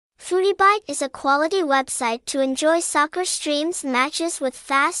Footybite is a quality website to enjoy soccer streams matches with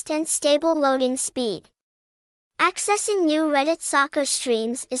fast and stable loading speed. Accessing new Reddit soccer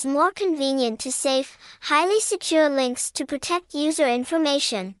streams is more convenient to safe, highly secure links to protect user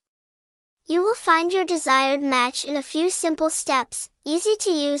information. You will find your desired match in a few simple steps, easy to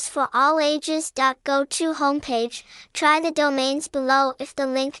use for all ages. Go to homepage, try the domains below if the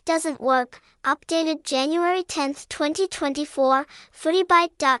link doesn't work. Updated January 10, 2024,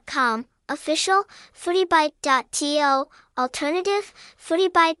 Footybite.com, official, Footybite.to, alternative,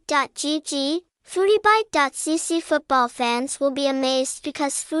 Footybite.gg, Footybite.cc. Football fans will be amazed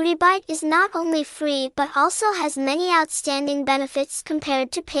because Footybite is not only free but also has many outstanding benefits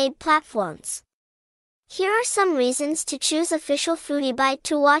compared to paid platforms. Here are some reasons to choose official Footybite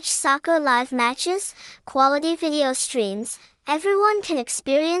to watch soccer live matches, quality video streams. Everyone can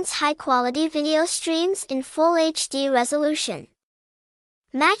experience high-quality video streams in full HD resolution.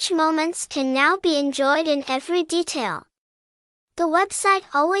 Match moments can now be enjoyed in every detail. The website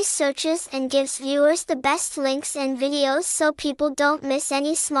always searches and gives viewers the best links and videos so people don't miss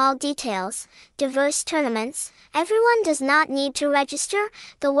any small details. Diverse tournaments. Everyone does not need to register.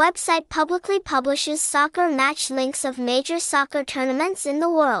 The website publicly publishes soccer match links of major soccer tournaments in the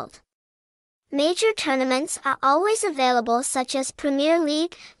world. Major tournaments are always available such as Premier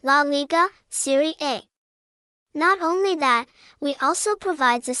League, La Liga, Serie A. Not only that, we also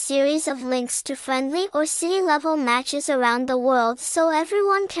provides a series of links to friendly or city-level matches around the world so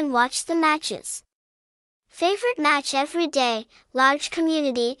everyone can watch the matches. Favorite match every day, large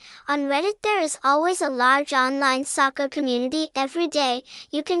community. On Reddit there is always a large online soccer community every day.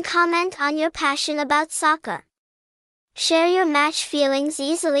 You can comment on your passion about soccer. Share your match feelings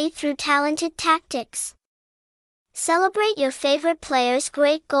easily through talented tactics. Celebrate your favorite players'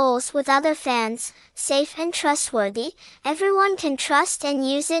 great goals with other fans, safe and trustworthy. Everyone can trust and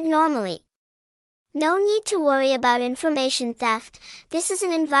use it normally. No need to worry about information theft. This is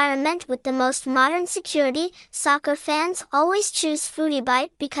an environment with the most modern security. Soccer fans always choose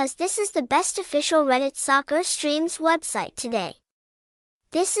Footybite because this is the best official Reddit soccer streams website today.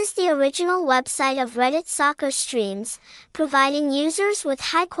 This is the original website of Reddit soccer streams, providing users with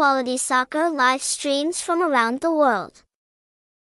high-quality soccer live streams from around the world.